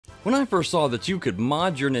When I first saw that you could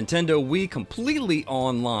mod your Nintendo Wii completely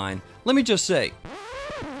online, let me just say,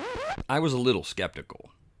 I was a little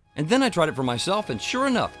skeptical. And then I tried it for myself, and sure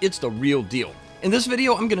enough, it's the real deal. In this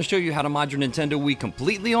video, I'm going to show you how to mod your Nintendo Wii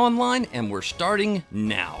completely online, and we're starting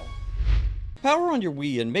now. Power on your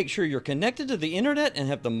Wii and make sure you're connected to the internet and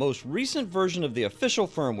have the most recent version of the official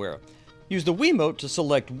firmware. Use the Wiimote to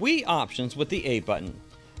select Wii options with the A button.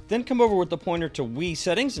 Then come over with the pointer to Wii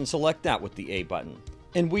settings and select that with the A button.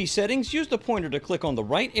 In Wii settings, use the pointer to click on the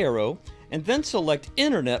right arrow and then select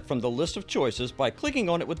Internet from the list of choices by clicking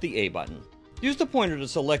on it with the A button. Use the pointer to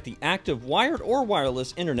select the active wired or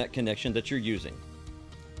wireless internet connection that you're using.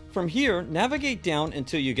 From here, navigate down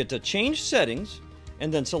until you get to Change Settings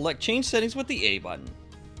and then select Change Settings with the A button.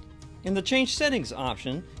 In the Change Settings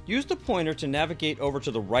option, use the pointer to navigate over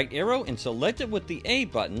to the right arrow and select it with the A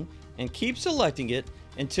button and keep selecting it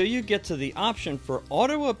until you get to the option for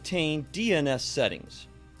Auto-Obtain DNS Settings.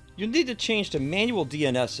 You'll need to change to Manual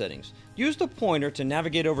DNS Settings. Use the pointer to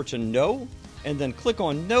navigate over to No and then click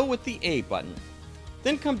on No with the A button.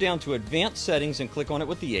 Then come down to Advanced Settings and click on it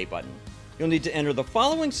with the A button. You'll need to enter the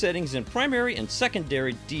following settings in primary and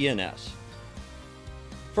secondary DNS.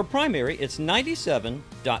 For primary, it's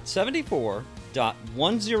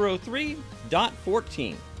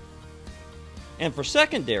 97.74.103.14. And for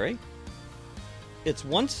secondary, it's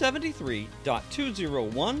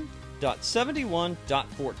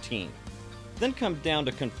 173.201.71.14. Then come down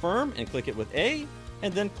to Confirm and click it with A,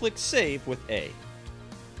 and then click Save with A.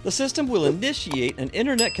 The system will initiate an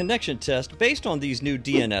internet connection test based on these new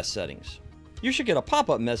DNS settings. You should get a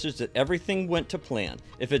pop-up message that everything went to plan.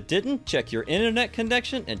 If it didn't, check your internet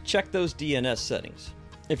connection and check those DNS settings.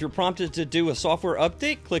 If you're prompted to do a software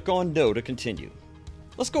update, click on No to continue.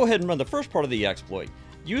 Let's go ahead and run the first part of the exploit.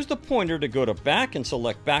 Use the pointer to go to Back and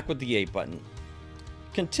select Back with the A button.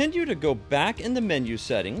 Continue to go back in the menu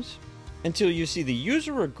settings until you see the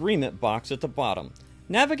User Agreement box at the bottom.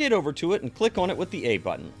 Navigate over to it and click on it with the A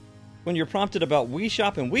button. When you're prompted about Wii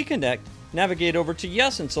Shop and Wii Connect, navigate over to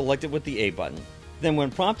Yes and select it with the A button. Then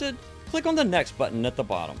when prompted, click on the Next button at the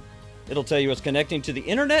bottom. It'll tell you it's connecting to the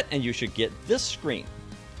internet and you should get this screen.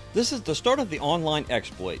 This is the start of the online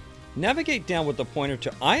exploit. Navigate down with the pointer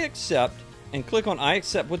to I accept and click on I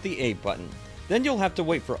accept with the A button. Then you'll have to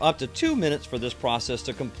wait for up to 2 minutes for this process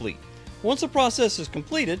to complete. Once the process is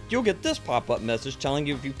completed, you'll get this pop-up message telling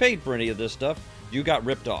you if you paid for any of this stuff, you got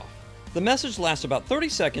ripped off. The message lasts about 30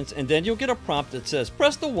 seconds and then you'll get a prompt that says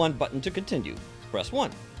press the 1 button to continue. Press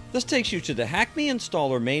 1. This takes you to the HackMii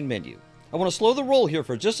Installer main menu. I want to slow the roll here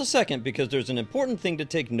for just a second because there's an important thing to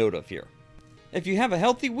take note of here. If you have a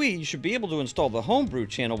healthy Wii, you should be able to install the homebrew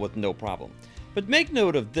channel with no problem. But make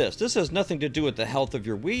note of this. This has nothing to do with the health of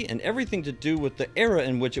your Wii and everything to do with the era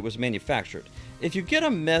in which it was manufactured. If you get a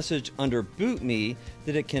message under Boot Me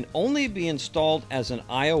that it can only be installed as an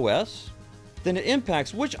iOS, then it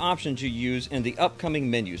impacts which options you use in the upcoming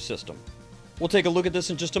menu system. We'll take a look at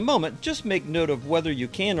this in just a moment. Just make note of whether you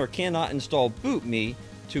can or cannot install Boot Me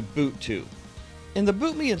to Boot To. In the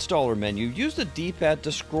Boot Me Installer menu, use the D-pad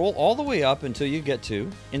to scroll all the way up until you get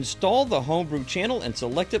to Install the Homebrew channel and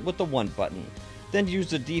select it with the 1 button. Then use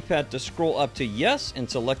the D-pad to scroll up to Yes and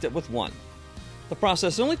select it with 1. The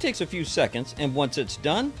process only takes a few seconds, and once it's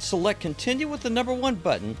done, select Continue with the number 1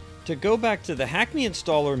 button to go back to the HackMii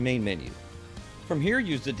Installer main menu. From here,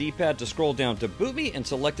 use the D-pad to scroll down to Boot Me and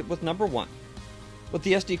select it with number 1. With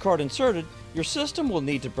the SD card inserted, your system will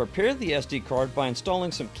need to prepare the SD card by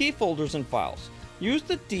installing some key folders and files. Use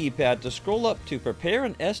the D-pad to scroll up to Prepare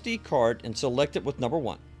an SD card and select it with number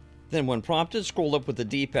 1. Then when prompted, scroll up with the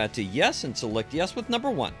D-pad to Yes and select Yes with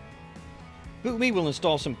number 1. Boot Me will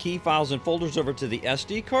install some key files and folders over to the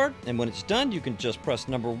SD card, and when it's done, you can just press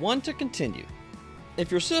number 1 to continue.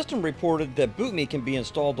 If your system reported that Boot Me can be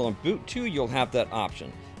installed on Boot To, you'll have that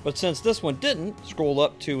option. But since this one didn't, scroll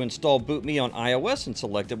up to Install Boot Me on iOS and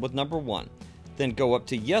select it with number 1. Then go up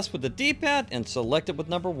to Yes with the D-pad and select it with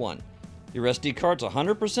number 1. Your SD card's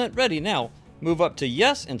 100% ready now. Move up to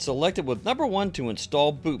Yes and select it with number 1 to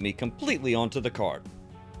install Boot Me completely onto the card.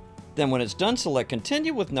 Then when it's done, select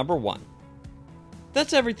Continue with number 1.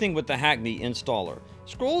 That's everything with the HackMii Installer.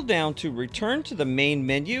 Scroll down to Return to the main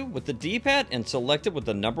menu with the D-pad and select it with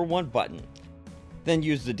the number 1 button. Then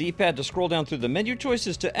use the D-pad to scroll down through the menu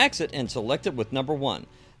choices to exit and select it with number 1.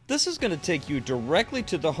 This is going to take you directly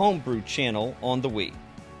to the Homebrew channel on the Wii.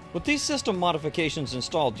 With these system modifications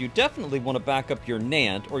installed, you definitely want to back up your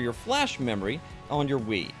NAND or your flash memory on your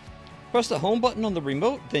Wii. Press the home button on the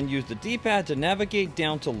remote, then use the D-pad to navigate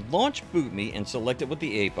down to Launch Boot Me and select it with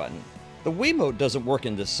the A button. The Wiimote doesn't work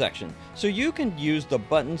in this section, so you can use the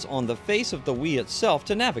buttons on the face of the Wii itself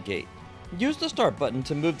to navigate. Use the Start button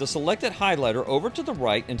to move the selected highlighter over to the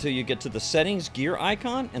right until you get to the Settings gear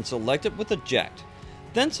icon and select it with Eject.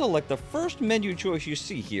 Then select the first menu choice you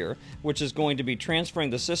see here, which is going to be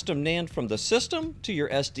transferring the system NAND from the system to your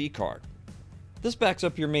SD card. This backs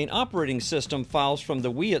up your main operating system files from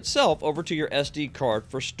the Wii itself over to your SD card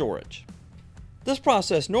for storage. This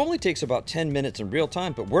process normally takes about 10 minutes in real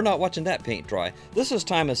time, but we're not watching that paint dry. This is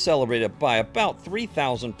time accelerated by about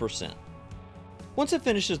 3,000%. Once it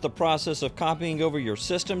finishes the process of copying over your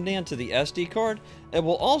system NAND to the SD card, it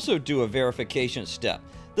will also do a verification step.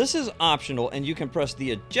 This is optional and you can press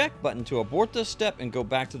the eject button to abort this step and go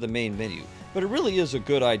back to the main menu. But it really is a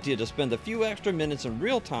good idea to spend a few extra minutes in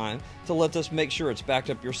real time to let this make sure it's backed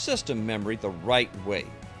up your system memory the right way.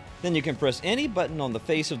 Then you can press any button on the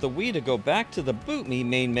face of the Wii to go back to the HackMii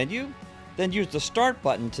main menu. Then use the Start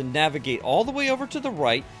button to navigate all the way over to the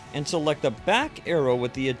right and select the back arrow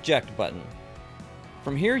with the eject button.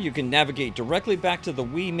 From here you can navigate directly back to the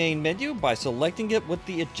Wii main menu by selecting it with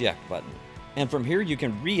the eject button. And from here you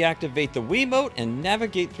can reactivate the Wiimote and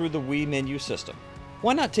navigate through the Wii menu system.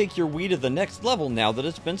 Why not take your Wii to the next level now that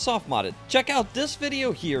it's been soft modded? Check out this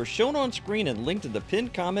video here shown on screen and linked in the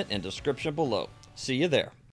pinned comment and description below. See you there.